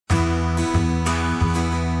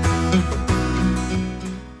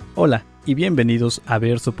Hola y bienvenidos a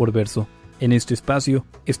Verso por Verso. En este espacio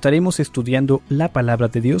estaremos estudiando la palabra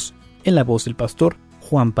de Dios en la voz del pastor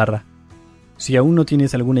Juan Parra. Si aún no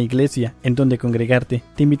tienes alguna iglesia en donde congregarte,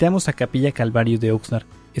 te invitamos a Capilla Calvario de Oxnard.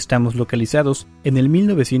 Estamos localizados en el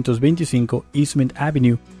 1925 Eastman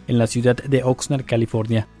Avenue, en la ciudad de Oxnard,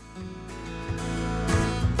 California.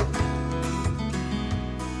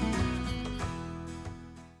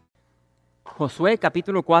 Josué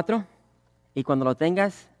capítulo 4, y cuando lo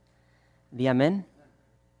tengas, di amén.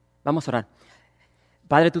 Vamos a orar.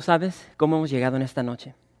 Padre, tú sabes cómo hemos llegado en esta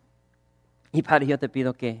noche. Y Padre, yo te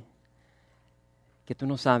pido que tú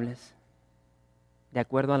nos hables de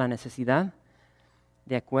acuerdo a la necesidad,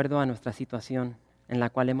 de acuerdo a nuestra situación en la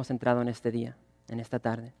cual hemos entrado en este día, en esta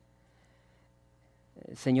tarde.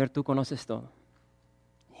 Señor, tú conoces todo.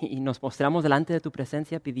 Y nos postramos delante de tu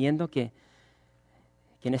presencia pidiendo que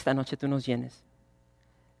en esta noche tú nos llenes.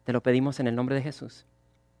 Te lo pedimos en el nombre de Jesús.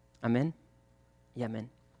 Amén y amén.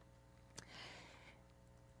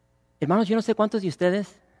 Hermanos, yo no sé cuántos de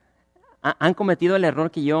ustedes han cometido el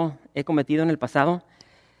error que yo he cometido en el pasado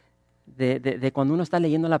de cuando uno está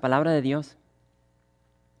leyendo la palabra de Dios.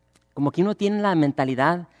 Como que uno tiene la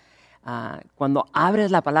mentalidad, cuando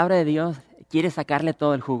abres la palabra de Dios, quieres sacarle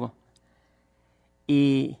todo el jugo.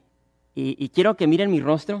 Y quiero que miren mi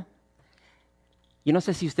rostro. Yo no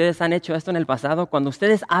sé si ustedes han hecho esto en el pasado. Cuando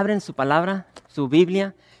ustedes abren su palabra, su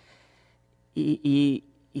Biblia, y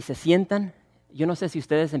se sientan, yo no sé si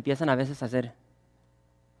ustedes empiezan a veces a hacer,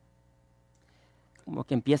 como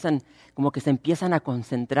que se empiezan a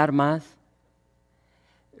concentrar más,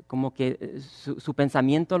 como que su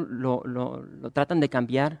pensamiento lo tratan de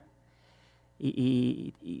cambiar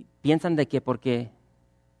y piensan de que porque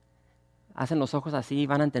hacen los ojos así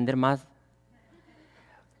van a entender más.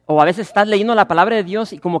 O a veces estás leyendo la palabra de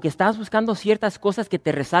Dios y como que estás buscando ciertas cosas que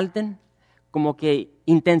te resalten, como que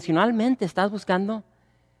intencionalmente estás buscando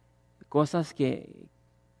cosas que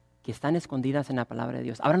están escondidas en la palabra de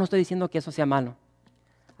Dios. Ahora no estoy diciendo que eso sea malo.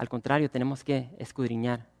 Al contrario, tenemos que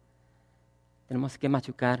escudriñar. Tenemos que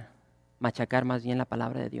machacar más bien la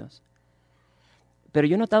palabra de Dios. Pero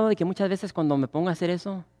yo he notado de que muchas veces cuando me pongo a hacer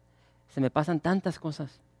eso, se me pasan tantas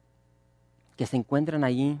cosas que se encuentran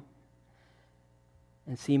allí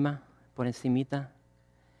encima, por encimita.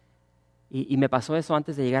 Y me pasó eso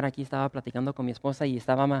antes de llegar aquí. Estaba platicando con mi esposa y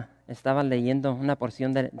estaba leyendo una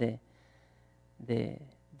porción de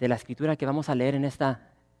la escritura que vamos a leer en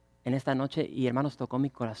esta noche, y hermanos, tocó mi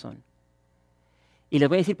corazón. Y les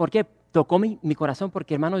voy a decir por qué tocó mi corazón,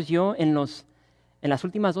 porque hermanos, yo en las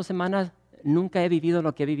últimas 2 semanas nunca he vivido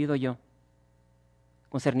lo que he vivido yo,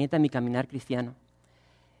 concerniente a mi caminar cristiano.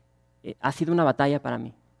 Ha sido una batalla para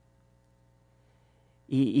mí.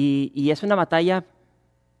 Y es una batalla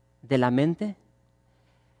de la mente,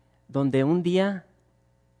 donde un día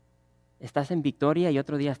estás en victoria y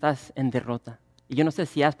otro día estás en derrota. Y yo no sé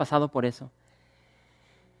si has pasado por eso.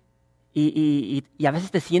 Y a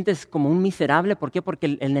veces te sientes como un miserable. ¿Por qué? Porque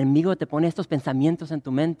el enemigo te pone estos pensamientos en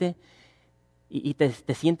tu mente y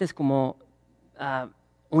te sientes como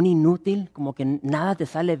un inútil, como que nada te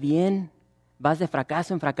sale bien, vas de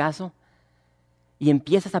fracaso en fracaso y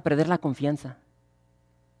empiezas a perder la confianza.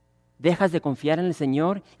 Dejas de confiar en el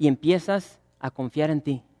Señor y empiezas a confiar en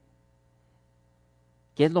ti.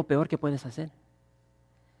 ¿Qué es lo peor que puedes hacer?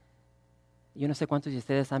 Yo no sé cuántos de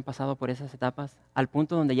ustedes han pasado por esas etapas, al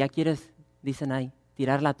punto donde ya quieres, dicen ahí,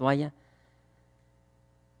 tirar la toalla.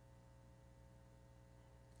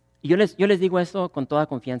 Y yo les digo esto con toda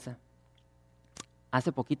confianza.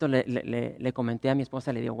 Hace poquito le comenté a mi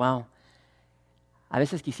esposa, le digo, wow, a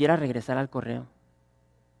veces quisiera regresar al correo.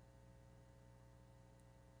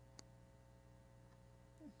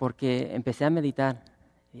 Porque empecé a meditar.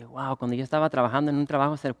 Y digo, wow, cuando yo estaba trabajando en un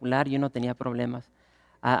trabajo secular, yo no tenía problemas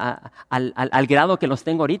al grado que los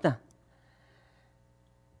tengo ahorita.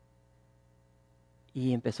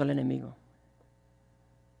 Y empezó el enemigo.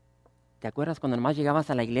 ¿Te acuerdas cuando nomás llegabas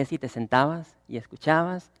a la iglesia y te sentabas y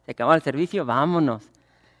escuchabas? Se acababa el servicio, vámonos.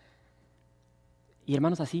 Y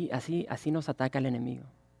hermanos, así nos ataca el enemigo.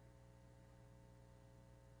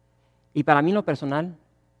 Y para mí en lo personal,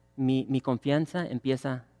 mi confianza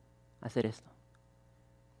empieza a hacer esto.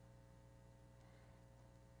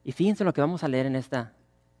 Y fíjense lo que vamos a leer en esta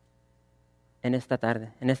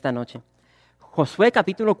tarde, en esta noche. Josué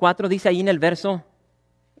capítulo 4 dice ahí en el verso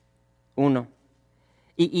 1.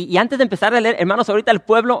 Y antes de empezar a leer, hermanos, ahorita el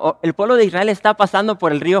pueblo de Israel está pasando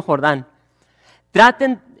por el río Jordán.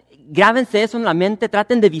 Grábense eso en la mente,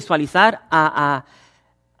 traten de visualizar a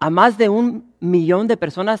más de 1 millón de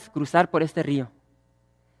personas cruzar por este río.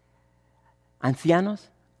 Ancianos,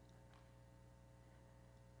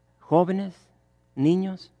 jóvenes,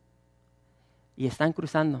 niños, y están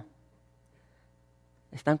cruzando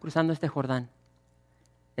este Jordán.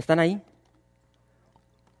 ¿Están ahí?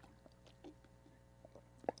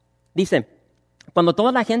 Dice, cuando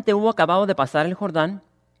toda la gente hubo acabado de pasar el Jordán,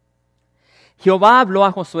 Jehová habló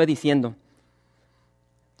a Josué diciendo,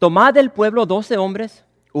 tomad del pueblo 12 hombres,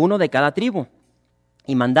 uno de cada tribu,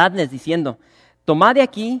 y mandadles diciendo, tomad de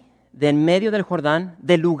aquí, de en medio del Jordán,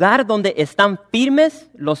 del lugar donde están firmes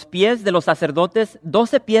los pies de los sacerdotes,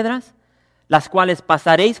 12 piedras, las cuales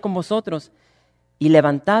pasaréis con vosotros, y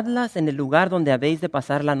levantadlas en el lugar donde habéis de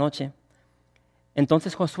pasar la noche.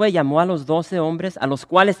 Entonces Josué llamó a los 12 hombres, a los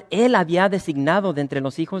cuales él había designado de entre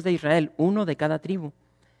los hijos de Israel, uno de cada tribu.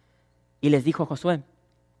 Y les dijo Josué,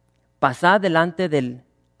 pasad delante del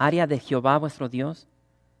área de Jehová vuestro Dios,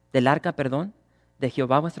 del arca, de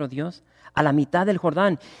Jehová vuestro Dios, a la mitad del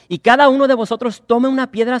Jordán. Y cada uno de vosotros tome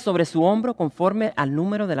una piedra sobre su hombro conforme al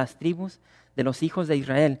número de las tribus de los hijos de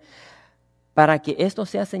Israel, para que esto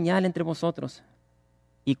sea señal entre vosotros.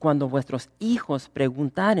 Y cuando vuestros hijos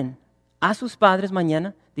preguntaren a sus padres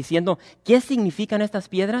mañana, diciendo, ¿qué significan estas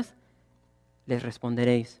piedras? Les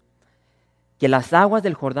responderéis, que las aguas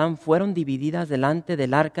del Jordán fueron divididas delante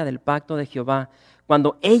del arca del pacto de Jehová.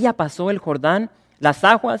 Cuando ella pasó el Jordán, las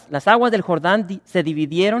aguas del Jordán se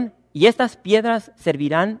dividieron, y estas piedras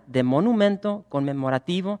servirán de monumento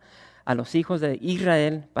conmemorativo a los hijos de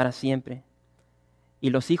Israel para siempre. Y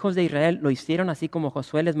los hijos de Israel lo hicieron así como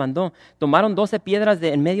Josué les mandó. Tomaron 12 piedras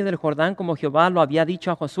de en medio del Jordán, como Jehová lo había dicho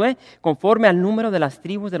a Josué, conforme al número de las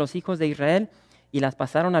tribus de los hijos de Israel, y las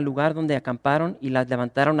pasaron al lugar donde acamparon y las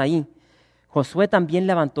levantaron ahí. Josué también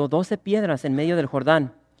levantó 12 piedras en medio del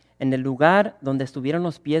Jordán, en el lugar donde estuvieron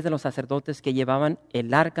los pies de los sacerdotes que llevaban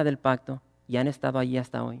el arca del pacto, y han estado allí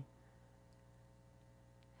hasta hoy.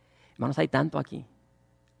 Hermanos, hay tanto aquí.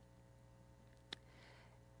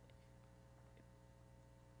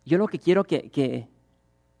 Yo lo que quiero que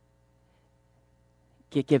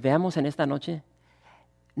veamos en esta noche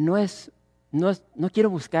no quiero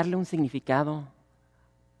buscarle un significado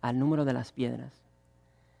al número de las piedras,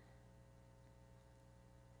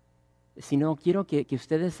 sino quiero que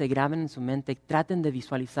ustedes se graben en su mente, traten de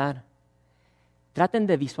visualizarles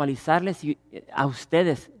a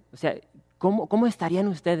ustedes, o sea, ¿cómo estarían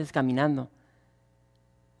ustedes caminando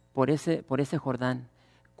por ese Jordán?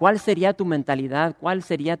 ¿Cuál sería tu mentalidad? ¿Cuál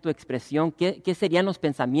sería tu expresión? ¿Qué serían los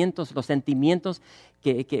pensamientos, los sentimientos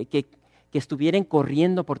que estuvieran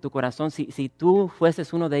corriendo por tu corazón si tú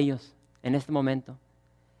fueses uno de ellos en este momento?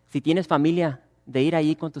 Si tienes familia, de ir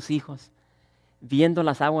allí con tus hijos, viendo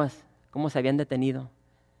las aguas, cómo se habían detenido.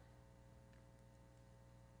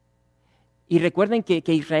 Y recuerden que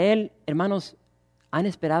Israel, hermanos, han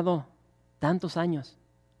esperado tantos años.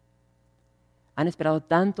 Han esperado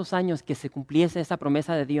tantos años que se cumpliese esa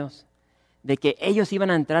promesa de Dios, de que ellos iban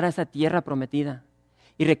a entrar a esa tierra prometida.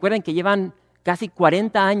 Y recuerden que llevan casi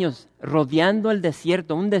 40 años rodeando el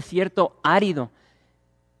desierto, un desierto árido.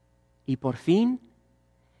 Y por fin,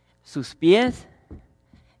 sus pies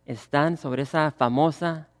están sobre esa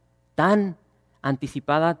famosa, tan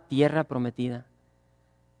anticipada tierra prometida.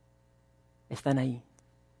 Están ahí.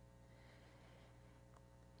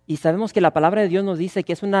 Y sabemos que la palabra de Dios nos dice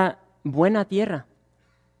que es una buena tierra.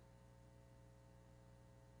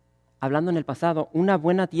 Hablando en el pasado, una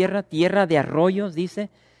buena tierra, tierra de arroyos, dice,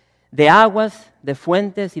 de aguas, de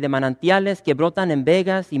fuentes y de manantiales que brotan en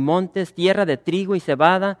vegas y montes, tierra de trigo y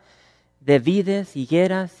cebada, de vides,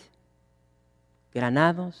 higueras,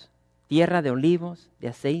 granados, tierra de olivos, de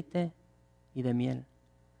aceite y de miel.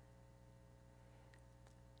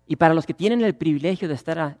 Y para los que tienen el privilegio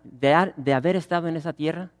de haber estado en esa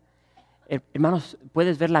tierra, hermanos,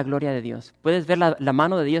 puedes ver la gloria de Dios, puedes ver la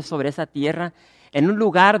mano de Dios sobre esa tierra, en un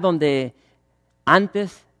lugar donde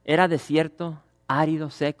antes era desierto, árido,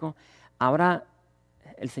 seco. Ahora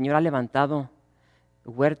el Señor ha levantado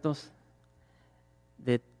huertos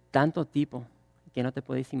de tanto tipo que no te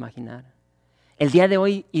puedes imaginar. El día de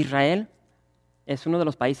hoy Israel es uno de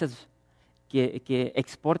los países que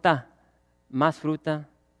exporta más fruta,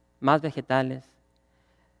 más vegetales,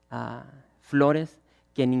 flores,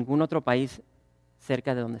 que ningún otro país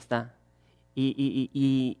cerca de donde está.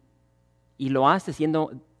 Y lo hace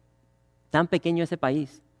siendo tan pequeño ese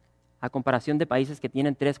país, a comparación de países que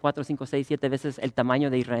tienen 3, 4, 5, 6, 7 veces el tamaño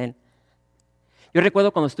de Israel. Yo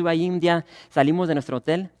recuerdo cuando estuve ahí un día, salimos de nuestro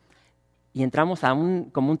hotel y entramos a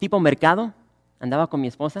como un tipo mercado, andaba con mi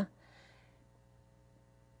esposa,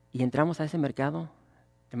 y entramos a ese mercado,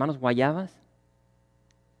 hermanos, guayabas,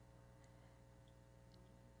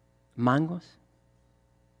 mangos.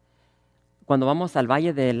 Cuando vamos al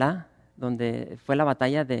valle de Elá, donde fue la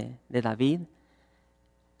batalla de David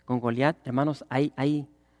con Goliat, hermanos, hay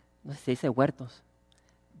no sé si se dice huertos,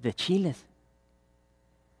 de chiles.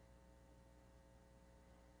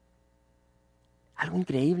 Algo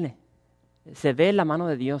increíble. Se ve la mano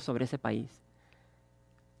de Dios sobre ese país.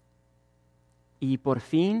 Y por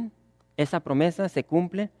fin esa promesa se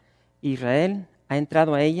cumple. Israel ha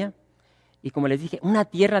entrado a ella. Y como les dije, una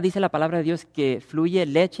tierra, dice la palabra de Dios, que fluye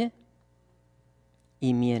leche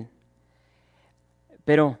y miel.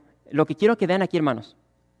 Pero lo que quiero que vean aquí, hermanos,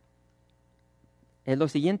 es lo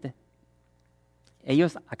siguiente.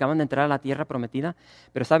 Ellos acaban de entrar a la tierra prometida,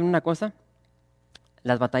 pero ¿saben una cosa?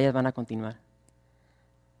 Las batallas van a continuar.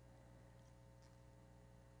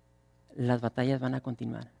 Las batallas van a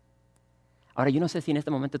continuar. Ahora, yo no sé si en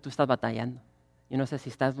este momento tú estás batallando. Yo no sé si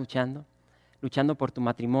estás luchando por tu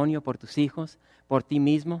matrimonio, por tus hijos, por ti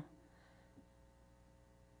mismo.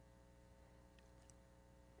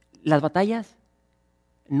 Las batallas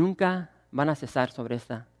nunca van a cesar sobre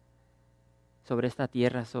esta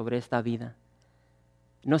tierra, sobre esta vida.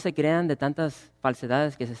 No se crean de tantas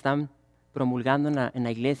falsedades que se están promulgando en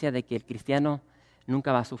la iglesia de que el cristiano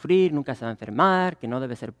nunca va a sufrir, nunca se va a enfermar, que no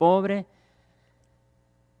debe ser pobre.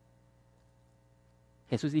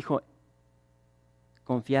 Jesús dijo,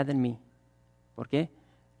 confiad en mí. ¿Por qué?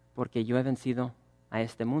 Porque yo he vencido a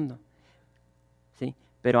este mundo. ¿Sí?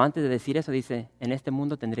 Pero antes de decir eso dice, en este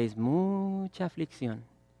mundo tendréis mucha aflicción.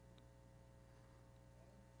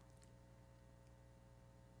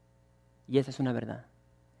 Y esa es una verdad.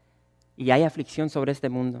 Y hay aflicción sobre este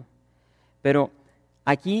mundo. Pero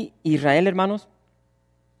aquí Israel, hermanos,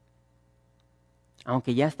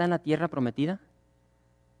 aunque ya está en la tierra prometida,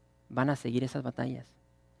 van a seguir esas batallas.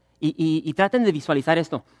 Y traten de visualizar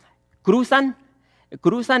esto. Cruzan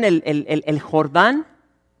el Jordán.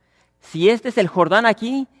 Si este es el Jordán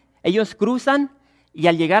aquí, ellos cruzan y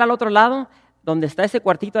al llegar al otro lado, donde está ese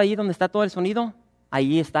cuartito ahí, donde está todo el sonido,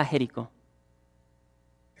 ahí está Jericó.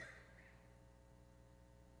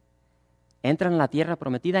 Entran a la tierra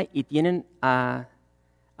prometida y tienen a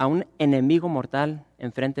un enemigo mortal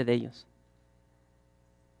enfrente de ellos.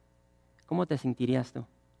 ¿Cómo te sentirías tú?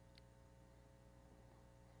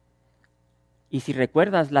 Y si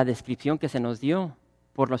recuerdas la descripción que se nos dio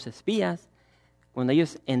por los espías, cuando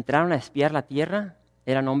ellos entraron a espiar la tierra,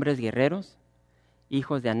 eran hombres guerreros,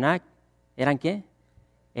 hijos de Anac. ¿Eran qué?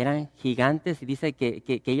 Eran gigantes y dice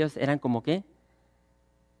que ellos eran como qué?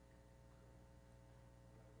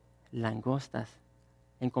 Langostas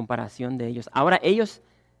en comparación de ellos. Ahora ellos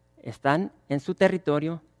están en su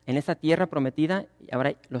territorio, en esa tierra prometida, y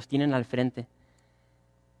ahora los tienen al frente.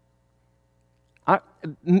 Ahora,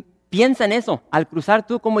 piensa en eso. Al cruzar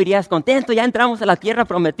tú, ¿cómo irías? ¿Contento? ¿Ya entramos a la tierra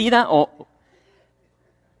prometida? ¿O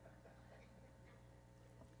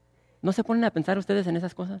no se ponen a pensar ustedes en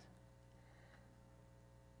esas cosas?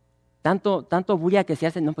 Tanto bulla que se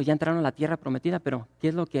hace, no, pues ya entraron a la tierra prometida, pero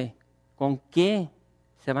 ¿con qué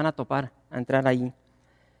se van a topar a entrar allí?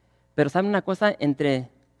 Pero ¿saben una cosa? Entre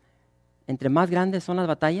más grandes son las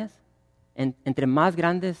batallas, entre más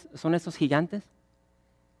grandes son esos gigantes,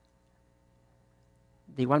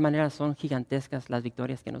 de igual manera son gigantescas las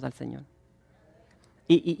victorias que nos da el Señor.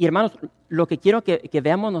 Y hermanos, lo que quiero que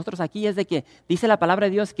veamos nosotros aquí es de que dice la palabra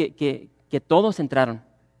de Dios que todos entraron.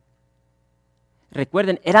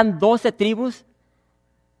 Recuerden, eran 12 tribus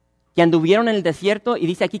que anduvieron en el desierto y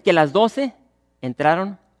dice aquí que las 12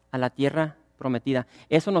 entraron a la tierra prometida.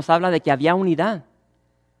 Eso nos habla de que había unidad.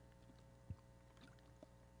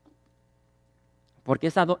 Porque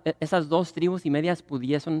esas 2 tribus y medias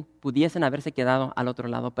pudiesen haberse quedado al otro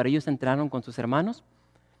lado, pero ellos entraron con sus hermanos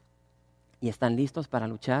y están listos para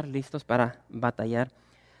luchar, listos para batallar.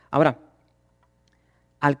 Ahora,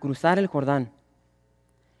 al cruzar el Jordán,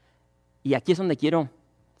 y aquí es donde quiero,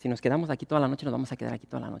 si nos quedamos aquí toda la noche, nos vamos a quedar aquí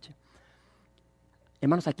toda la noche.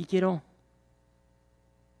 Hermanos, aquí quiero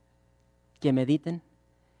que mediten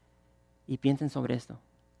y piensen sobre esto.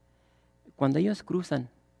 Cuando ellos cruzan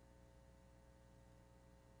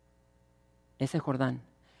ese Jordán,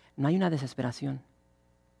 no hay una desesperación.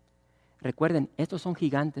 Recuerden, estos son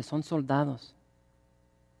gigantes, son soldados,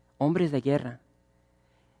 hombres de guerra.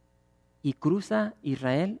 Y cruza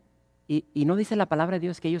Israel y no dice la palabra de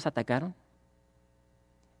Dios que ellos atacaron.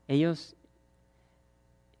 Ellos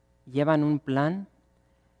llevan un plan,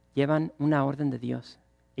 llevan una orden de Dios.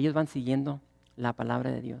 Ellos van siguiendo la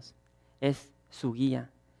palabra de Dios. Es su guía,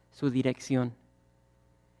 su dirección.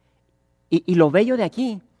 Y lo bello de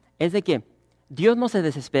aquí es de que Dios no se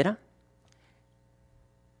desespera.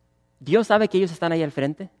 Dios sabe que ellos están ahí al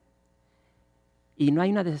frente. Y no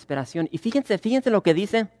hay una desesperación. Y fíjense lo que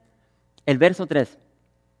dice el verso 3.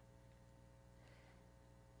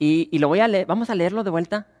 Y lo voy a leer, vamos a leerlo de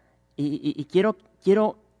vuelta. Y quiero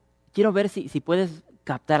ver si puedes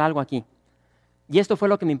captar algo aquí. Y esto fue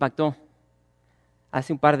lo que me impactó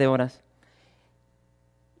hace un par de horas.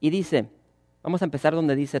 Y dice, vamos a empezar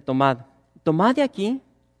donde dice, tomad de aquí,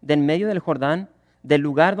 de en medio del Jordán, del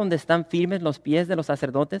lugar donde están firmes los pies de los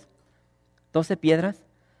sacerdotes, 12 piedras,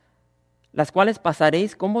 las cuales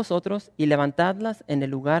pasaréis con vosotros y levantadlas en el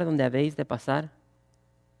lugar donde habéis de pasar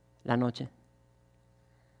la noche.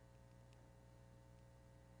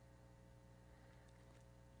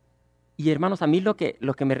 Y hermanos, a mí lo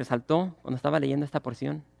que me resaltó cuando estaba leyendo esta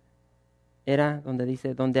porción era donde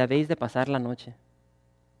dice, donde habéis de pasar la noche.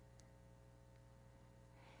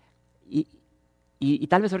 Y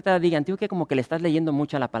tal vez ahorita digan, tío, que como que le estás leyendo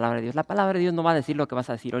mucho a la palabra de Dios. La palabra de Dios no va a decir lo que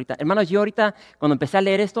vas a decir ahorita. Hermanos, yo ahorita, cuando empecé a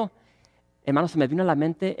leer esto, hermanos, se me vino a la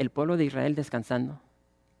mente el pueblo de Israel descansando,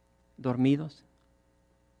 dormidos,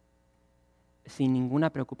 sin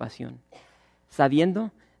ninguna preocupación,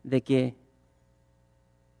 sabiendo de que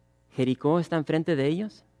Jericó está enfrente de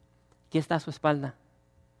ellos. ¿Qué está a su espalda?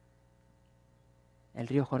 El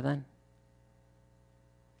río Jordán.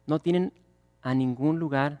 No tienen a ningún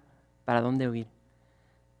lugar para dónde huir.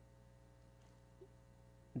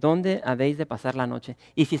 ¿Dónde habéis de pasar la noche?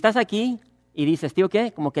 Y si estás aquí y dices, tío,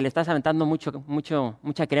 ¿qué? Como que le estás aventando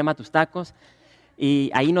mucha crema a tus tacos y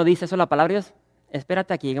ahí no dice eso la palabra de Dios,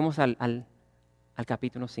 espérate a que lleguemos al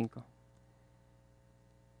capítulo 5.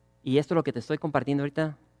 Y esto lo que te estoy compartiendo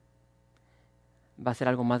ahorita va a ser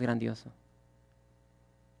algo más grandioso.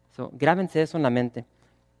 Grábense eso en la mente.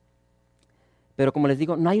 Pero como les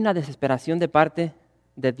digo, no hay una desesperación de parte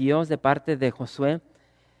de Dios, de parte de Josué.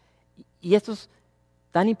 Y esto es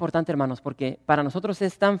tan importante, hermanos, porque para nosotros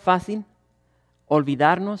es tan fácil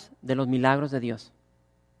olvidarnos de los milagros de Dios.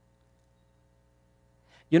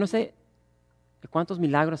 Yo no sé cuántos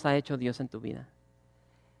milagros ha hecho Dios en tu vida.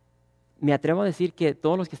 Me atrevo a decir que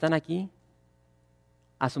todos los que están aquí,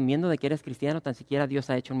 asumiendo de que eres cristiano, tan siquiera Dios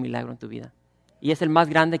ha hecho un milagro en tu vida. Y es el más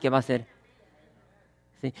grande que va a ser.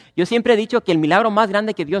 ¿Sí? Yo siempre he dicho que el milagro más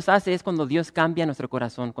grande que Dios hace es cuando Dios cambia nuestro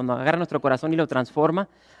corazón, cuando agarra nuestro corazón y lo transforma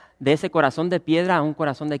de ese corazón de piedra a un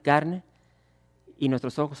corazón de carne y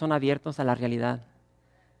nuestros ojos son abiertos a la realidad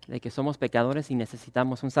de que somos pecadores y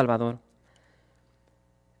necesitamos un Salvador.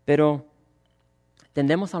 Pero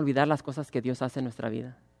tendemos a olvidar las cosas que Dios hace en nuestra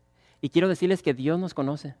vida. Y quiero decirles que Dios nos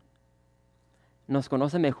conoce. Nos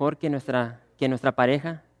conoce mejor que nuestra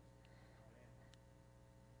pareja.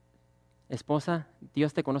 Esposa,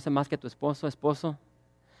 Dios te conoce más que tu esposo. Esposo,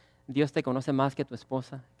 Dios te conoce más que tu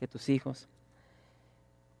esposa, que tus hijos.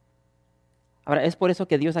 Ahora, es por eso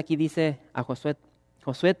que Dios aquí dice a Josué,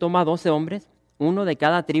 Josué toma 12 hombres, uno de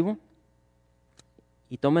cada tribu,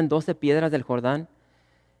 y tomen 12 piedras del Jordán.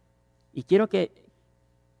 Y quiero que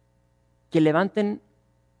levanten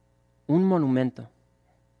un monumento.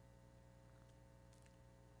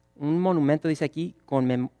 Un monumento, dice aquí,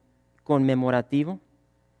 conmemorativo.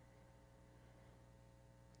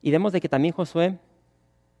 Y vemos de que también Josué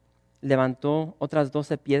levantó otras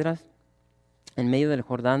 12 piedras en medio del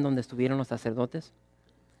Jordán donde estuvieron los sacerdotes.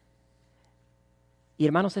 Y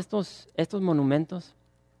hermanos, estos monumentos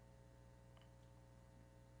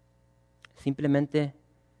simplemente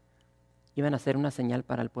iban a ser una señal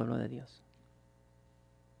para el pueblo de Dios.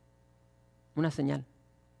 Una señal.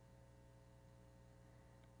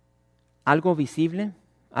 Algo visible,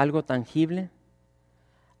 algo tangible,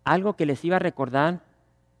 algo que les iba a recordar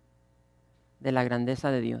de la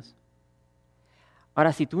grandeza de Dios.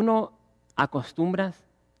 Ahora, si tú no acostumbras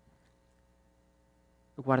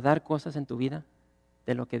guardar cosas en tu vida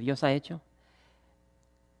de lo que Dios ha hecho,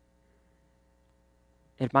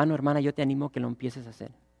 hermano, hermana, yo te animo a que lo empieces a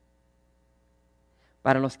hacer.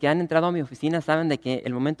 Para los que han entrado a mi oficina saben de que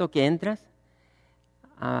el momento que entras,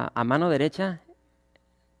 a mano derecha,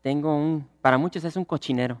 tengo para muchos es un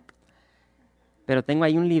cochinero, pero tengo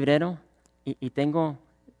ahí un librero y tengo,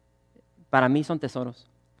 para mí son tesoros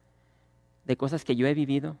de cosas que yo he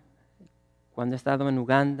vivido cuando he estado en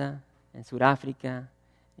Uganda, en Sudáfrica,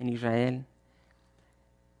 en Israel.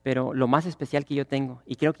 Pero lo más especial que yo tengo,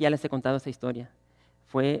 y creo que ya les he contado esa historia,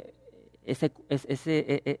 fue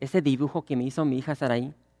ese dibujo que me hizo mi hija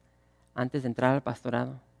Saraí antes de entrar al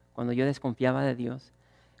pastorado, cuando yo desconfiaba de Dios,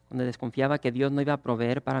 cuando desconfiaba que Dios no iba a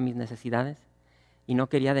proveer para mis necesidades y no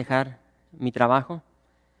quería dejar mi trabajo,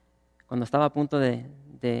 cuando estaba a punto de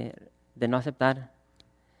no aceptar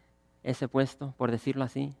ese puesto, por decirlo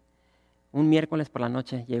así. Un miércoles por la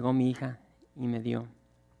noche llegó mi hija y me dio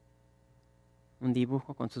un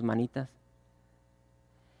dibujo con sus manitas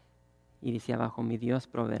y decía abajo, mi Dios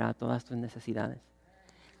proveerá todas tus necesidades.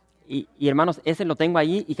 Y hermanos, ese lo tengo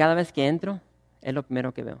ahí y cada vez que entro es lo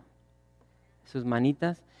primero que veo. Sus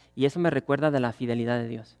manitas, y eso me recuerda de la fidelidad de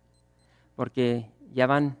Dios. porque ya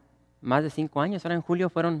van más de 5 años. Ahora en julio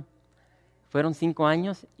fueron 5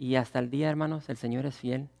 años y hasta el día, hermanos, el Señor es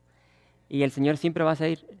fiel. Y el Señor siempre va a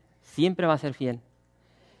ser fiel.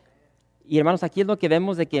 Y hermanos, aquí es lo que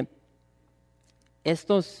vemos de que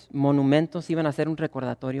estos monumentos iban a ser un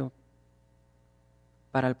recordatorio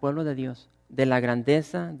para el pueblo de Dios, de la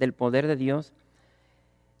grandeza, del poder de Dios.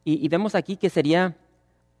 Y vemos aquí que sería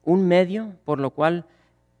un medio por lo cual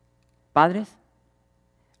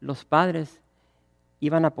los padres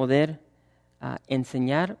iban a poder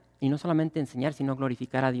enseñar, y no solamente enseñar, sino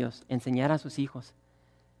glorificar a Dios, enseñar a sus hijos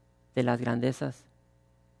de las grandezas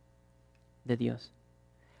de Dios.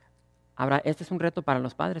 Ahora, este es un reto para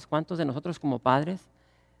los padres. ¿Cuántos de nosotros como padres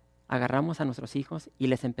agarramos a nuestros hijos y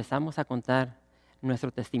les empezamos a contar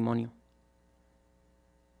nuestro testimonio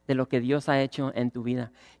de lo que Dios ha hecho en tu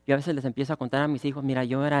vida? Yo a veces les empiezo a contar a mis hijos, mira,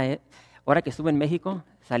 ahora que estuve en México,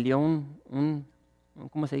 salió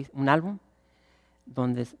 ¿cómo se dice? Un álbum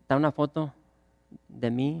donde está una foto de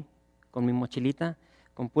mí con mi mochilita,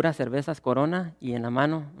 con puras cervezas Corona y en la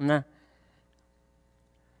mano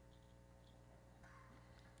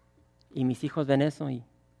y mis hijos ven eso y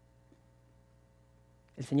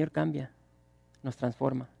el Señor cambia, nos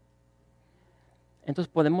transforma. Entonces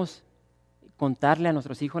podemos contarle a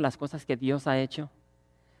nuestros hijos las cosas que Dios ha hecho.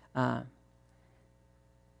 Ahí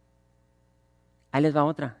les va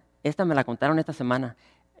otra. Esta me la contaron esta semana.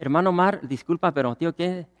 Hermano Omar, disculpa, pero tío,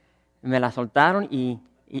 que me la soltaron y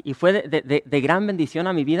fue de gran bendición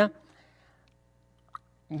a mi vida.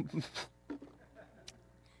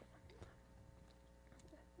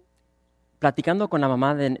 Platicando con la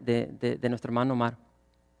mamá de nuestro hermano Omar,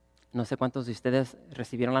 no sé cuántos de ustedes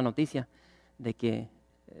recibieron la noticia de que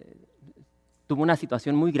tuvo una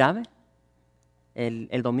situación muy grave.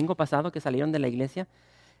 El domingo pasado que salieron de la iglesia,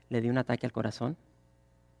 le dio un ataque al corazón.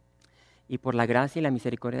 Y por la gracia y la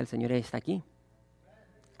misericordia del Señor está aquí.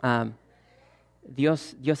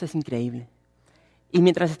 Dios es increíble. Y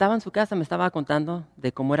mientras estaba en su casa me estaba contando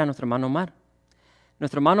de cómo era nuestro hermano Omar.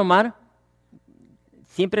 Nuestro hermano Omar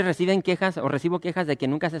siempre recibo quejas de que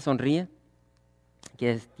nunca se sonríe,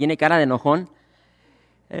 que tiene cara de enojón.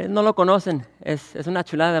 No lo conocen, es una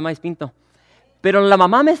chulada de maíz pinto. Pero la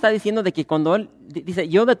mamá me está diciendo de que cuando él, dice,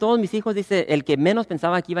 yo de todos mis hijos, dice, el que menos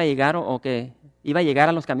pensaba que iba a llegar o que iba a llegar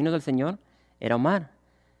a los caminos del Señor, era Omar.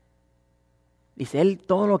 Dice, él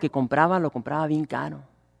todo lo que compraba, lo compraba bien caro.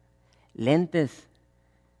 Lentes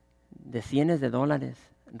de cientos de dólares,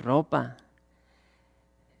 ropa.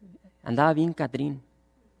 Andaba bien Catrín.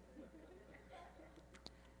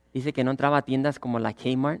 Dice que no entraba a tiendas como la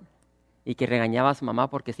Kmart y que regañaba a su mamá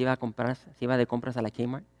porque se iba de compras a la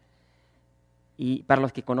Kmart. Y para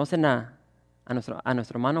los que conocen a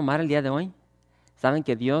nuestro hermano Omar el día de hoy, saben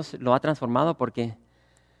que Dios lo ha transformado porque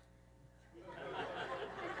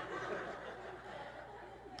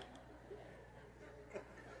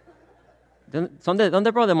 ¿son de dónde,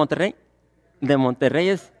 bro? ¿De Monterrey? De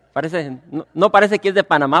Monterrey no parece que es de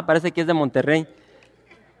Panamá, parece que es de Monterrey.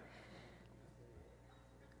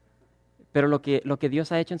 Pero lo que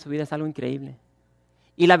Dios ha hecho en su vida es algo increíble.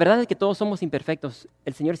 Y la verdad es que todos somos imperfectos.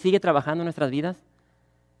 El Señor sigue trabajando en nuestras vidas,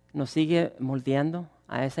 nos sigue moldeando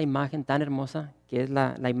a esa imagen tan hermosa que es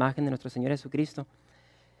la imagen de nuestro Señor Jesucristo.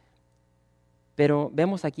 Pero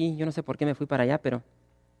vemos aquí, yo no sé por qué me fui para allá, pero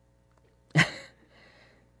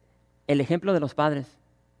el ejemplo de los padres.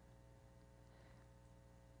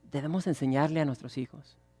 Debemos enseñarle a nuestros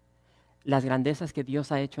hijos las grandezas que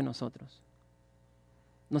Dios ha hecho en nosotros.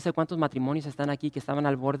 No sé cuántos matrimonios están aquí que estaban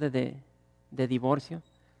al borde de divorcio,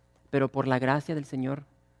 pero por la gracia del Señor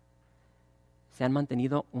se han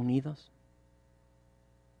mantenido unidos.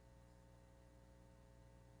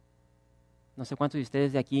 No sé cuántos de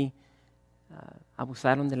ustedes de aquí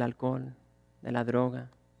abusaron del alcohol, de la droga.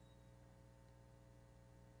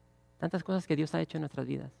 Tantas cosas que Dios ha hecho en nuestras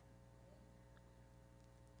vidas.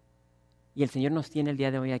 Y el Señor nos tiene el día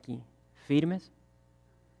de hoy aquí, firmes,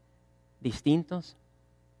 distintos,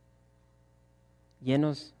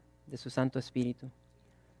 llenos de su Santo Espíritu.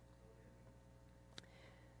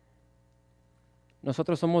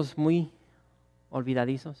 Nosotros somos muy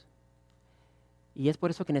olvidadizos y es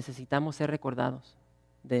por eso que necesitamos ser recordados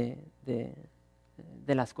de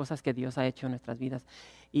las cosas que Dios ha hecho en nuestras vidas.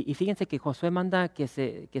 Y fíjense que Josué manda que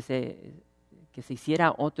se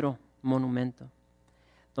hiciera otro monumento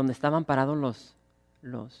donde estaban parados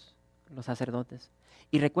los sacerdotes.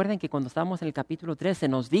 Y recuerden que cuando estábamos en el capítulo 3 se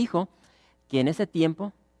nos dijo que en ese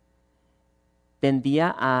tiempo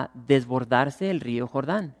tendía a desbordarse el río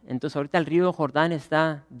Jordán. Entonces ahorita el río Jordán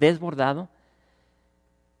está desbordado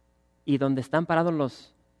y donde están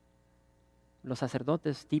parados los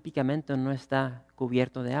sacerdotes típicamente no está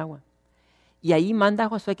cubierto de agua. Y ahí manda a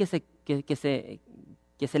Josué que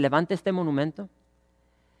se levante este monumento.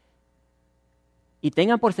 Y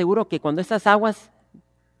tengan por seguro que cuando estas aguas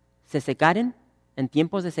se secaren en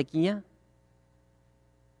tiempos de sequía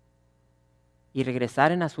y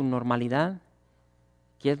regresaren a su normalidad,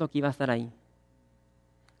 ¿qué es lo que iba a estar ahí?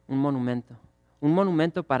 Un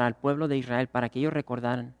monumento para el pueblo de Israel, para que ellos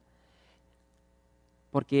recordaran.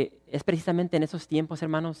 Porque es precisamente en esos tiempos,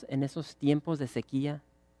 hermanos, en esos tiempos de sequía,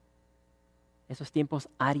 esos tiempos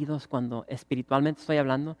áridos, cuando espiritualmente estoy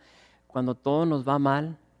hablando, cuando todo nos va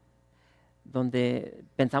mal, donde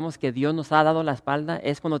pensamos que Dios nos ha dado la espalda,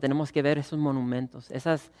 es cuando tenemos que ver esos monumentos,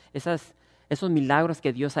 esos milagros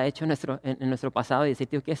que Dios ha hecho en nuestro pasado y decir,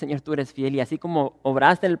 tío, que Señor, tú eres fiel y así como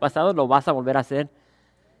obraste en el pasado, lo vas a volver a hacer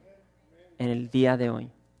en el día de hoy.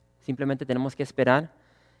 Simplemente tenemos que esperar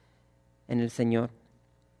en el Señor.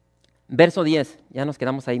 Verso 10, ya nos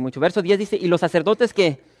quedamos ahí mucho. Verso 10 dice, y los sacerdotes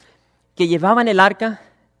que llevaban el arca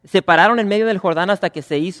se pararon en medio del Jordán hasta que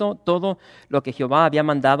se hizo todo lo que Jehová había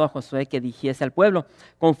mandado a Josué que dijese al pueblo,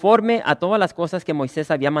 conforme a todas las cosas que Moisés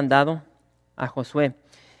había mandado a Josué.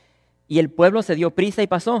 Y el pueblo se dio prisa y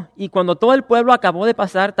pasó. Y cuando todo el pueblo acabó de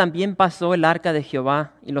pasar, también pasó el arca de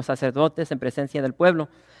Jehová y los sacerdotes en presencia del pueblo.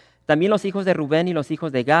 También los hijos de Rubén y los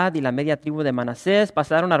hijos de Gad y la media tribu de Manasés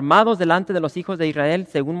pasaron armados delante de los hijos de Israel,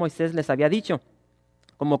 según Moisés les había dicho.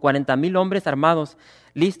 Como 40,000 hombres armados,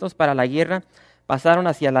 listos para la guerra, pasaron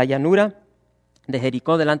hacia la llanura de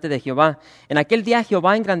Jericó delante de Jehová. En aquel día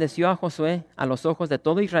Jehová engrandeció a Josué a los ojos de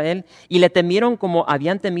todo Israel y le temieron como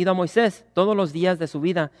habían temido a Moisés todos los días de su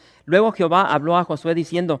vida. Luego Jehová habló a Josué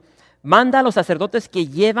diciendo, manda a los sacerdotes que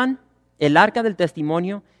llevan el arca del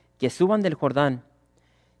testimonio que suban del Jordán.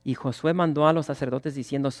 Y Josué mandó a los sacerdotes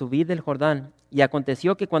diciendo, subid del Jordán. Y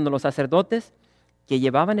aconteció que cuando los sacerdotes que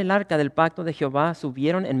llevaban el arca del pacto de Jehová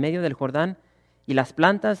subieron en medio del Jordán, y las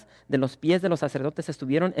plantas de los pies de los sacerdotes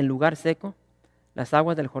estuvieron en lugar seco, las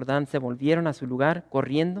aguas del Jordán se volvieron a su lugar,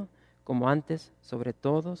 corriendo como antes sobre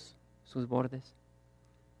todos sus bordes.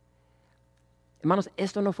 Hermanos,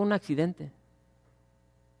 esto no fue un accidente.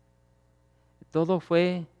 Todo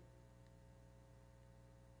fue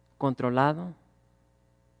controlado,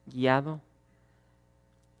 guiado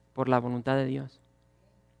por la voluntad de Dios.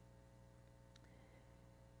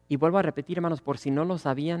 Y vuelvo a repetir, hermanos, por si no lo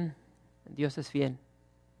sabían, Dios es fiel.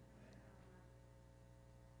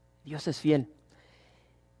 Dios es fiel.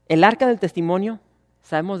 El arca del testimonio,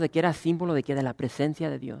 sabemos de que era símbolo de la presencia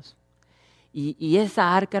de Dios. Y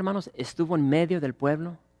esa arca, hermanos, estuvo en medio del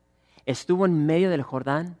pueblo, estuvo en medio del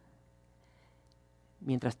Jordán,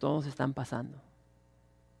 mientras todos están pasando.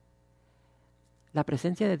 La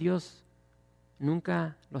presencia de Dios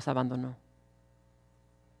nunca los abandonó.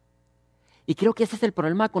 Y creo que ese es el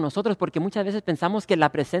problema con nosotros, porque muchas veces pensamos que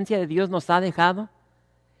la presencia de Dios nos ha dejado.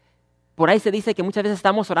 Por ahí se dice que muchas veces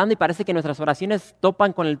estamos orando y parece que nuestras oraciones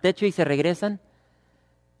topan con el techo y se regresan.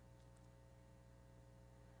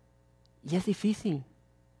 Y es difícil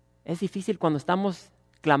cuando estamos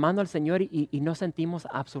clamando al Señor y no sentimos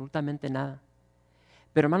absolutamente nada.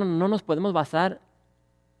 Pero hermano, no nos podemos basar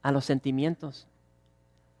a los sentimientos,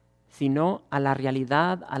 sino a la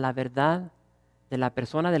realidad, a la verdad de la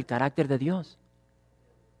persona, del carácter de Dios.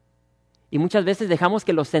 Y muchas veces dejamos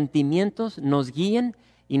que los sentimientos nos guíen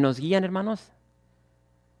y nos guían, hermanos,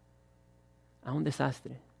 a un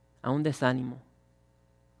desastre, a un desánimo.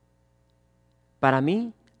 Para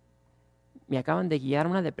mí, me acaban de guiar a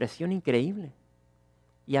una depresión increíble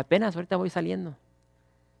y apenas ahorita voy saliendo.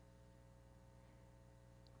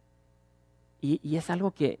 Y es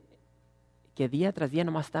algo que día tras día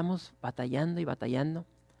nomás estamos batallando y batallando.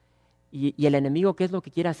 Y el enemigo, ¿qué es lo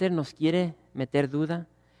que quiere hacer? Nos quiere meter duda,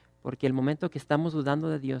 porque el momento que estamos dudando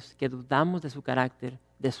de Dios, que dudamos de su carácter,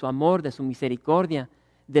 de su amor, de su misericordia,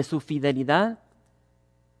 de su fidelidad,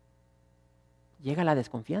 llega la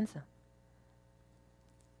desconfianza.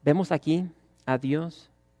 Vemos aquí a Dios,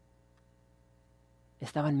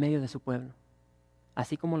 estaba en medio de su pueblo,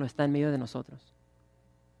 así como lo está en medio de nosotros.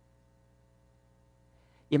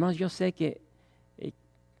 Y hermanos, yo sé que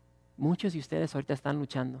muchos de ustedes ahorita están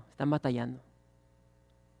luchando, están batallando,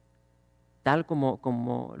 tal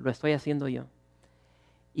como lo estoy haciendo yo.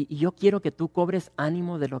 Y yo quiero que tú cobres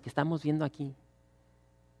ánimo de lo que estamos viendo aquí.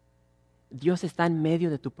 Dios está en medio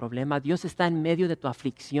de tu problema, Dios está en medio de tu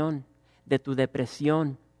aflicción, de tu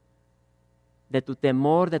depresión, de tu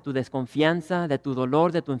temor, de tu desconfianza, de tu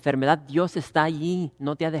dolor, de tu enfermedad. Dios está allí,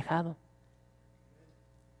 no te ha dejado.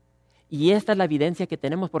 Y esta es la evidencia que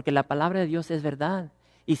tenemos, porque la palabra de Dios es verdad.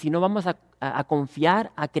 Y si no vamos a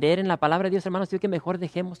confiar, a creer en la palabra de Dios, hermanos, yo creo que mejor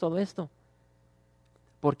dejemos todo esto.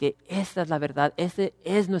 Porque esta es la verdad, ese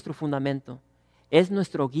es nuestro fundamento, es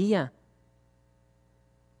nuestro guía.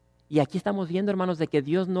 Y aquí estamos viendo, hermanos, de que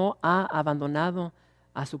Dios no ha abandonado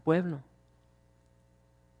a su pueblo.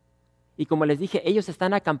 Y como les dije, ellos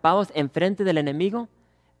están acampados enfrente del enemigo.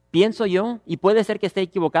 Pienso yo, y puede ser que esté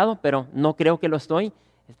equivocado, pero no creo que lo estoy.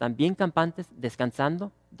 Están bien campantes,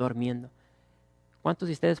 descansando, durmiendo. ¿Cuántos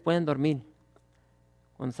de ustedes pueden dormir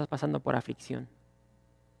cuando estás pasando por aflicción,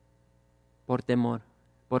 por temor,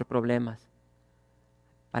 por problemas?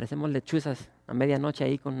 Parecemos lechuzas a medianoche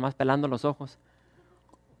ahí con más pelando los ojos.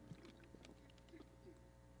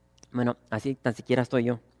 Bueno, así tan siquiera estoy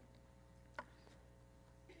yo.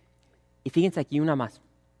 Y fíjense aquí una más.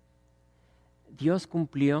 Dios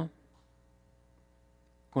cumplió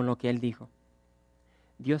con lo que Él dijo.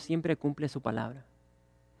 Dios siempre cumple su palabra.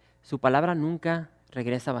 Su palabra nunca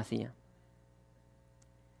regresa vacía.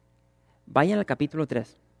 Vayan al capítulo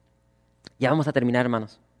 3. Ya vamos a terminar,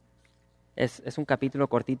 hermanos. Es un capítulo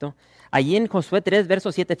cortito. Allí en Josué 3,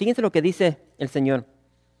 verso 7, fíjense lo que dice el Señor.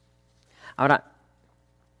 Ahora,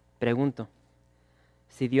 pregunto,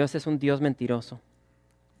 si Dios es un Dios mentiroso.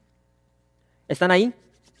 ¿Están ahí?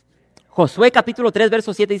 Josué capítulo 3,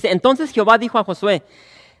 verso 7 dice, entonces Jehová dijo a Josué,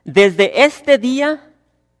 desde este día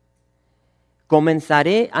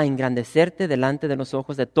comenzaré a engrandecerte delante de los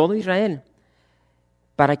ojos de todo Israel,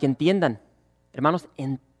 para que entiendan, hermanos,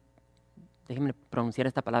 déjenme pronunciar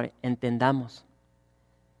esta palabra, entendamos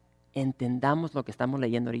lo que estamos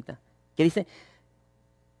leyendo ahorita. ¿Qué dice?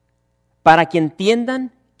 Para que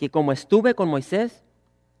entiendan que como estuve con Moisés,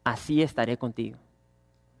 así estaré contigo.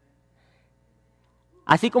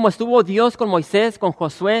 Así como estuvo Dios con Moisés, con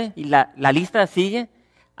Josué, y la lista sigue,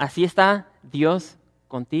 así está Dios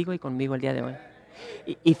contigo y conmigo el día de hoy.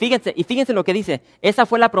 Y fíjense lo que dice, esa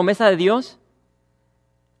fue la promesa de Dios.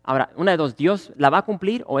 Ahora, una de dos, Dios la va a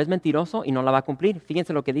cumplir o es mentiroso y no la va a cumplir.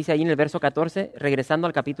 Fíjense lo que dice ahí en el verso 14, regresando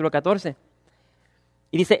al capítulo 14.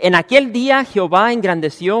 Y dice, en aquel día Jehová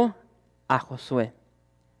engrandeció a Josué.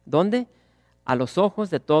 ¿Dónde? A los ojos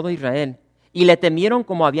de todo Israel. Y le temieron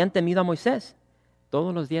como habían temido a Moisés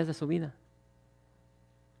todos los días de su vida.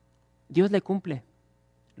 Dios le cumple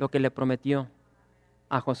lo que le prometió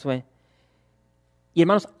a Josué. Y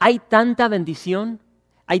hermanos, hay tanta bendición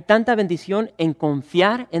en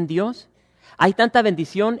confiar en Dios, hay tanta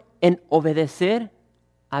bendición en obedecer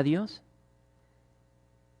a Dios,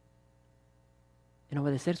 en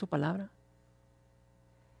obedecer su palabra.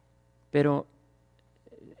 Pero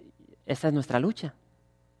esa es nuestra lucha,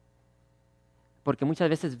 porque muchas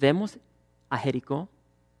veces vemos a Jericó,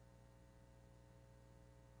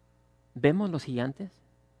 vemos los gigantes,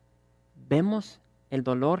 vemos el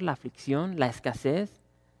dolor, la aflicción, la escasez,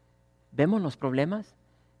 vemos los problemas,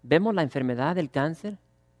 vemos la enfermedad, el cáncer,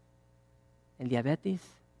 el diabetes,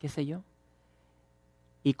 qué sé yo,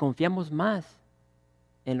 y confiamos más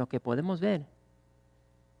en lo que podemos ver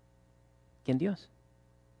que en Dios.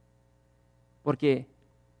 Porque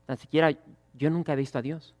tan siquiera yo nunca he visto a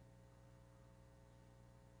Dios.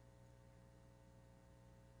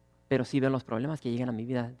 Pero sí veo los problemas que llegan a mi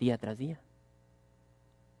vida día tras día.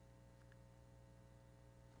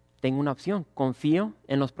 Tengo una opción, ¿confío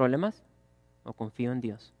en los problemas o confío en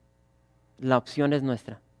Dios? La opción es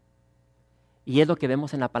nuestra. Y es lo que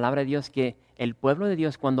vemos en la palabra de Dios, que el pueblo de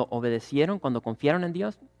Dios cuando obedecieron, cuando confiaron en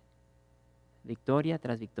Dios, victoria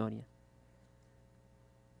tras victoria.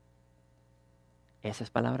 Esa es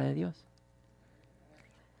palabra de Dios.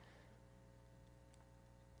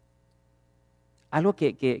 Algo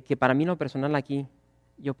que para mí en lo personal aquí,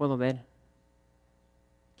 yo puedo ver,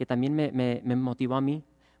 que también me motivó a mí,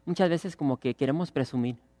 muchas veces como que queremos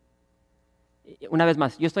presumir. Una vez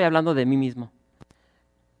más, yo estoy hablando de mí mismo.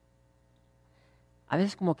 A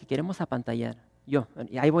veces como que queremos apantallar. Yo,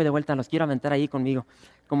 y ahí voy de vuelta, los quiero aventar ahí conmigo.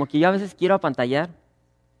 Como que yo a veces quiero apantallar.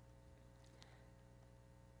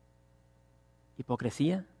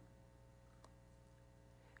 Hipocresía.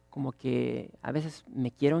 Como que a veces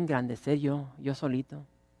me quiero engrandecer yo solito.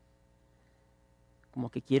 Como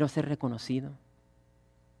que quiero ser reconocido.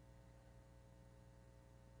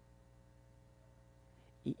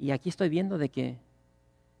 Y aquí estoy viendo de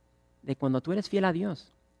cuando tú eres fiel a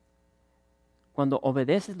Dios, cuando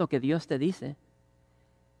obedeces lo que Dios te dice,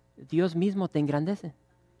 Dios mismo te engrandece.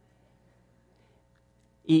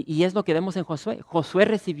 Y es lo que vemos en Josué. Josué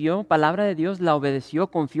recibió palabra de Dios, la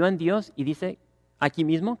obedeció, confió en Dios y dice aquí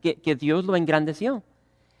mismo que Dios lo engrandeció.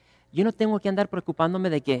 Yo no tengo que andar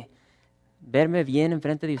preocupándome de que verme bien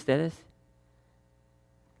enfrente de ustedes.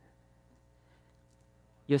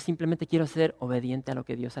 Yo simplemente quiero ser obediente a lo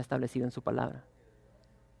que Dios ha establecido en su palabra.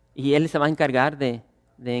 Y Él se va a encargar de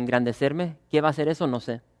engrandecerme. ¿Qué va a hacer eso? No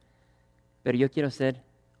sé. Pero yo quiero ser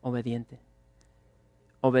obediente.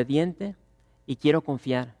 Obediente y quiero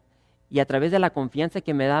confiar. Y a través de la confianza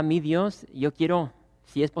que me da mi Dios, yo quiero,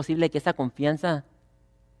 si es posible, que esa confianza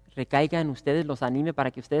recaiga en ustedes, los anime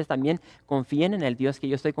para que ustedes también confíen en el Dios que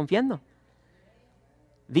yo estoy confiando.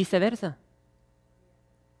 Viceversa.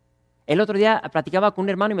 El otro día platicaba con un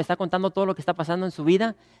hermano y me está contando todo lo que está pasando en su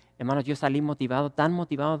vida. Hermanos, yo salí motivado, tan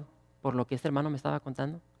motivado por lo que este hermano me estaba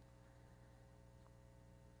contando.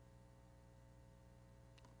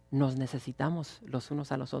 Nos necesitamos los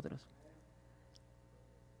unos a los otros.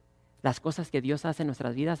 Las cosas que Dios hace en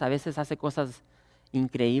nuestras vidas, a veces hace cosas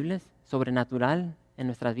increíbles, sobrenatural en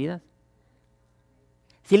nuestras vidas.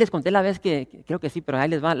 Sí les conté la vez que, creo que sí, pero ahí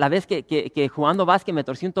les va, la vez que jugando básquet me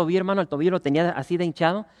torcí un tobillo, hermano, el tobillo lo tenía así de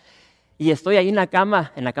hinchado, y estoy ahí en la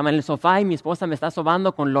cama, en el sofá, y mi esposa me está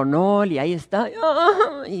sobando con Lonol, y ahí está,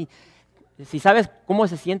 y si sabes cómo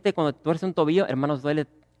se siente cuando tuerce un tobillo, hermanos, duele.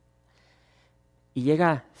 Y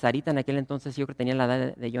llega Sarita en aquel entonces, yo creo que tenía la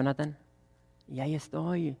edad de Jonathan, y ahí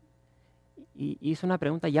estoy, y hizo una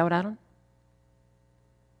pregunta, ¿ya oraron?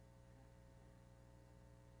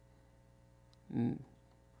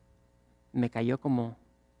 Me cayó como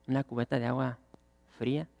una cubeta de agua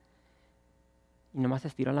fría y nomás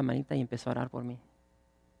estiró la manita y empezó a orar por mí.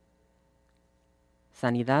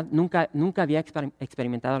 Sanidad, nunca había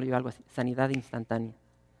experimentado yo algo así, sanidad instantánea.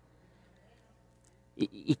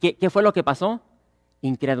 ¿Y qué fue lo que pasó?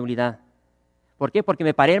 Incredulidad. ¿Por qué? Porque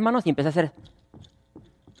me paré, hermanos, y empecé a hacer...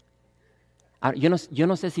 Ahora, yo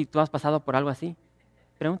no sé si tú has pasado por algo así.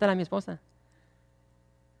 Pregúntale a mi esposa.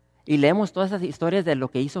 Y leemos todas esas historias de lo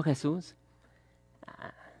que hizo Jesús.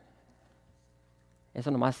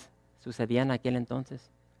 Eso nomás sucedía en aquel entonces.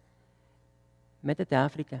 Métete a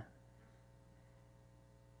África,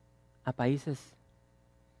 a países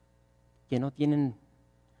que no tienen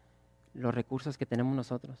los recursos que tenemos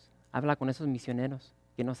nosotros. Habla con esos misioneros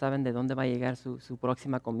que no saben de dónde va a llegar su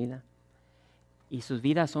próxima comida. Y sus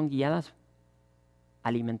vidas son guiadas,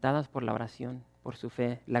 alimentadas por la oración, por su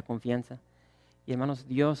fe, la confianza. Y hermanos,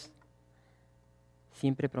 Dios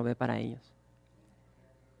siempre provee para ellos.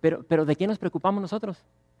 Pero ¿de qué nos preocupamos nosotros?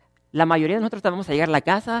 La mayoría de nosotros vamos a llegar a la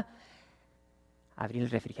casa, abrir el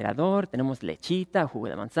refrigerador, tenemos lechita, jugo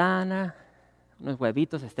de manzana, unos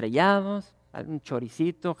huevitos estrellados, un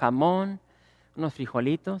choricito, jamón, unos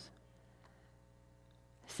frijolitos,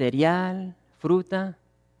 cereal, fruta.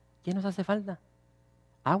 ¿Qué nos hace falta?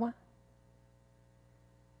 ¿Agua?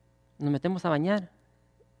 Nos metemos a bañar,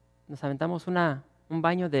 nos aventamos un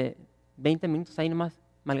baño de 20 minutos ahí nomás,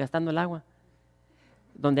 malgastando el agua.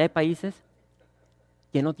 Donde hay países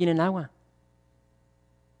que no tienen agua.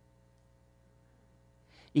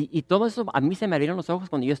 Y todo eso a mí se me abrieron los ojos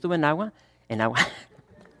cuando yo estuve en agua.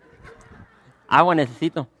 Agua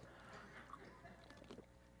necesito.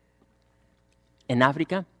 En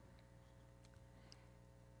África,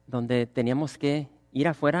 donde teníamos que ir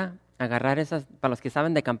afuera, agarrar esas, para los que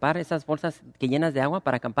saben de acampar, esas bolsas que llenas de agua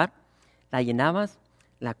para acampar, la llenabas,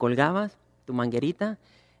 la colgabas, tu manguerita,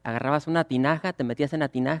 agarrabas una tinaja, te metías en la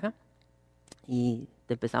tinaja y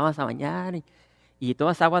te empezabas a bañar. Y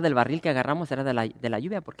toda esa agua del barril que agarramos era de la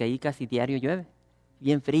lluvia, porque ahí casi diario llueve,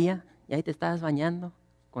 bien fría, y ahí te estabas bañando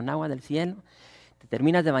con agua del cielo. Te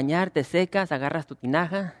terminas de bañar, te secas, agarras tu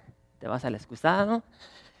tinaja, te vas al excusado,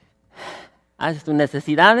 haces tus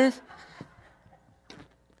necesidades.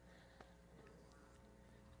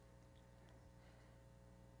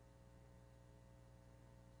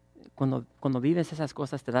 Cuando vives esas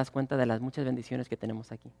cosas te das cuenta de las muchas bendiciones que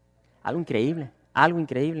tenemos aquí. Algo increíble, algo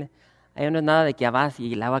increíble. Ahí no es nada de que vas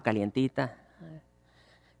y el agua calientita.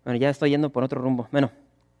 Bueno, ya estoy yendo por otro rumbo. Bueno,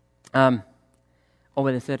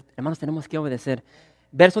 obedecer. Hermanos, tenemos que obedecer.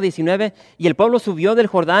 Verso 19, y el pueblo subió del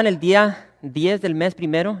Jordán el día 10 del mes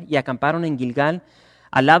primero y acamparon en Gilgal,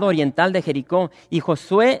 al lado oriental de Jericó. Y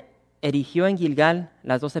Josué erigió en Gilgal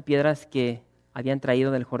las 12 piedras que habían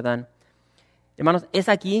traído del Jordán. Hermanos, es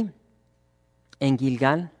aquí, en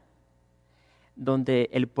Gilgal, donde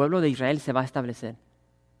el pueblo de Israel se va a establecer,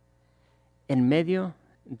 en medio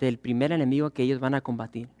del primer enemigo que ellos van a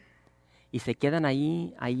combatir. Y se quedan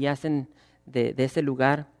ahí hacen de ese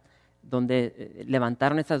lugar donde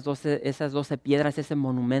levantaron esas 12 piedras, ese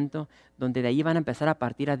monumento, donde de ahí van a empezar a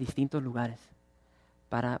partir a distintos lugares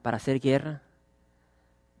para hacer guerra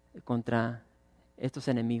contra estos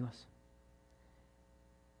enemigos.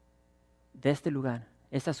 De este lugar,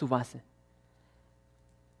 esa es su base.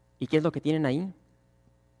 ¿Y qué es lo que tienen ahí?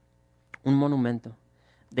 Un monumento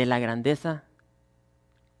de la grandeza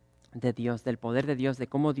de Dios, del poder de Dios, de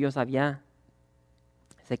cómo Dios había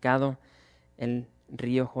secado el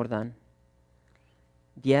río Jordán.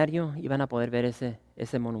 Diario iban a poder ver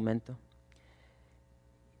ese monumento.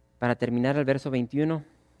 Para terminar el verso 21,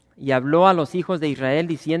 y habló a los hijos de Israel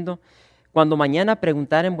diciendo: cuando mañana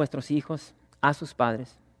preguntaren vuestros hijos a sus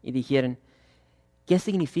padres y dijeren: ¿qué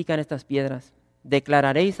significan estas piedras?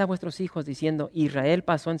 Declararéis a vuestros hijos diciendo: Israel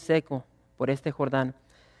pasó en seco por este Jordán,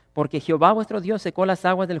 porque Jehová vuestro Dios secó las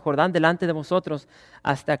aguas del Jordán delante de vosotros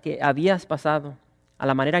hasta que habías pasado, a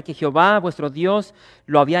la manera que Jehová vuestro Dios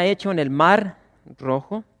lo había hecho en el mar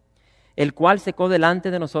Rojo, el cual secó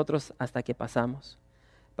delante de nosotros hasta que pasamos,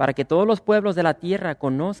 para que todos los pueblos de la tierra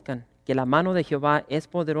conozcan que la mano de Jehová es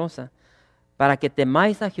poderosa, para que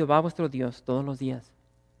temáis a Jehová vuestro Dios todos los días.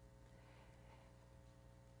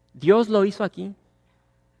 Dios lo hizo aquí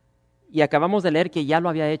y acabamos de leer que ya lo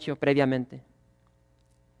había hecho previamente.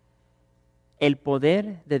 El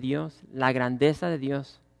poder de Dios, la grandeza de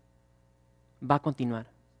Dios va a continuar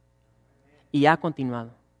y ha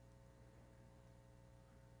continuado.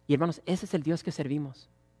 Y hermanos, ese es el Dios que servimos.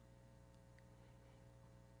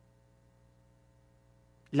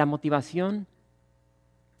 La motivación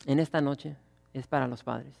en esta noche es para los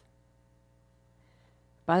padres.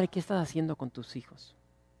 Padre, ¿qué estás haciendo con tus hijos?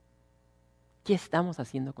 ¿Qué estamos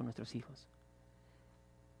haciendo con nuestros hijos?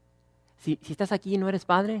 Si estás aquí y no eres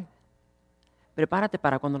padre, prepárate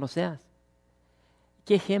para cuando lo seas.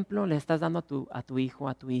 ¿Qué ejemplo le estás dando a tu hijo,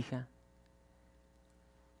 a tu hija?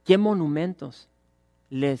 ¿Qué monumentos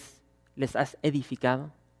les has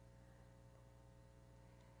edificado?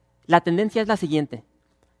 La tendencia es la siguiente.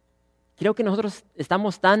 Creo que nosotros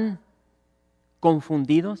estamos tan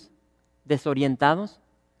confundidos, desorientados,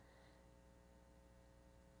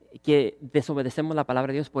 que desobedecemos la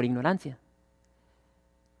palabra de Dios por ignorancia.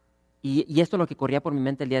 Y esto es lo que corría por mi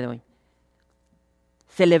mente el día de hoy.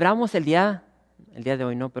 Celebramos el día de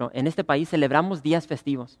hoy no, pero en este país celebramos días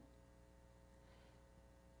festivos.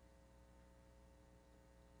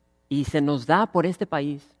 Y se nos da por este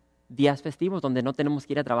país días festivos donde no tenemos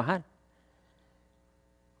que ir a trabajar.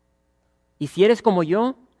 Y si eres como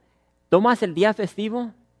yo, tomas el día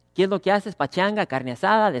festivo, ¿qué es lo que haces? Pachanga, carne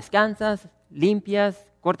asada, descansas, limpias,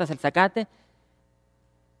 cortas el zacate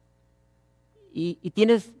y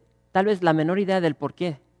tienes tal vez la menor idea del por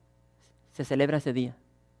qué se celebra ese día.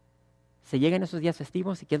 Se llegan esos días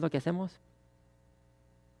festivos y ¿qué es lo que hacemos?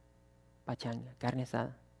 Pachanga, carne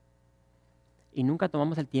asada. Y nunca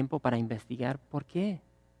tomamos el tiempo para investigar por qué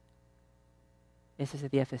es ese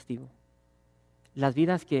día festivo. Las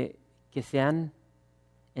vidas que se han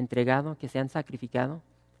entregado, que se han sacrificado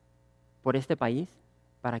por este país,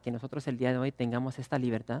 para que nosotros el día de hoy tengamos esta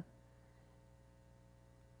libertad,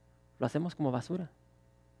 lo hacemos como basura.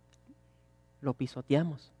 Lo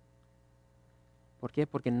pisoteamos. ¿Por qué?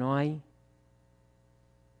 Porque no hay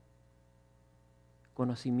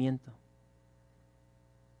conocimiento.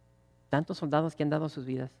 Tantos soldados que han dado sus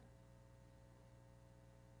vidas.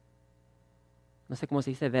 No sé cómo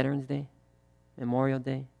se dice, Veterans Day, Memorial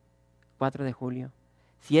Day, 4 de julio.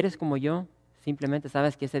 Si eres como yo, simplemente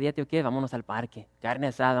sabes que ese día te queda, vámonos al parque, carne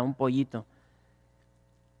asada, un pollito.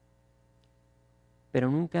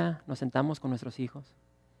 Pero nunca nos sentamos con nuestros hijos.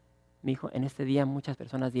 Mi hijo, en este día muchas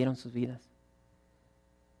personas dieron sus vidas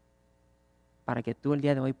para que tú el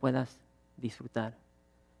día de hoy puedas disfrutar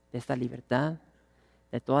de esta libertad,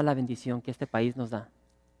 de toda la bendición que este país nos da.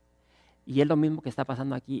 Y es lo mismo que está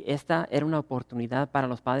pasando aquí. Esta era una oportunidad para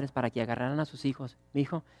los padres para que agarraran a sus hijos. Mi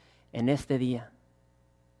hijo, en este día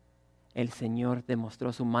el Señor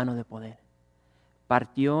demostró su mano de poder.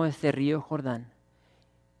 Partió ese río Jordán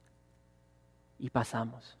y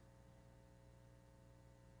pasamos.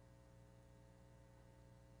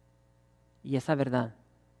 Y esa verdad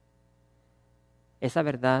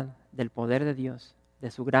del poder de Dios,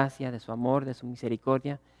 de su gracia, de su amor, de su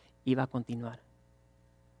misericordia, iba a continuar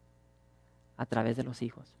a través de los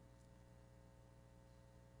hijos.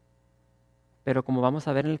 Pero como vamos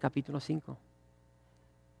a ver en el capítulo 5,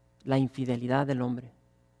 la infidelidad del hombre.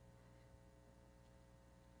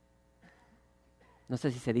 No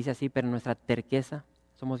sé si se dice así, pero nuestra terqueza,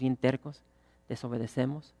 somos bien tercos,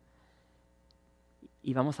 desobedecemos.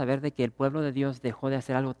 Y vamos a ver de que el pueblo de Dios dejó de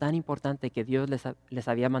hacer algo tan importante que Dios les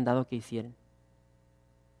había mandado que hicieran.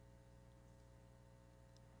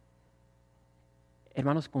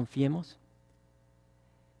 Hermanos, confiemos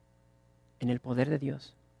en el poder de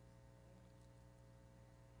Dios.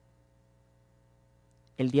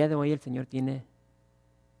 El día de hoy el Señor tiene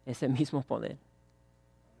ese mismo poder.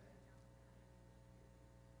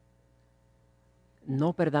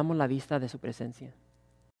 No perdamos la vista de su presencia.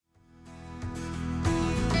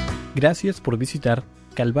 Gracias por visitar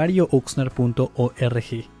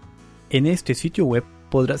calvariooxnard.org. En este sitio web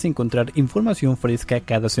podrás encontrar información fresca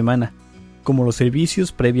cada semana, como los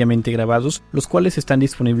servicios previamente grabados, los cuales están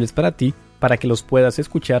disponibles para ti para que los puedas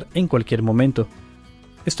escuchar en cualquier momento.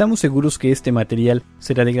 Estamos seguros que este material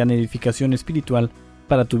será de gran edificación espiritual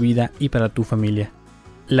para tu vida y para tu familia.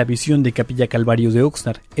 La visión de Capilla Calvario de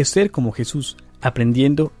Oxnard es ser como Jesús,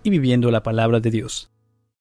 aprendiendo y viviendo la palabra de Dios.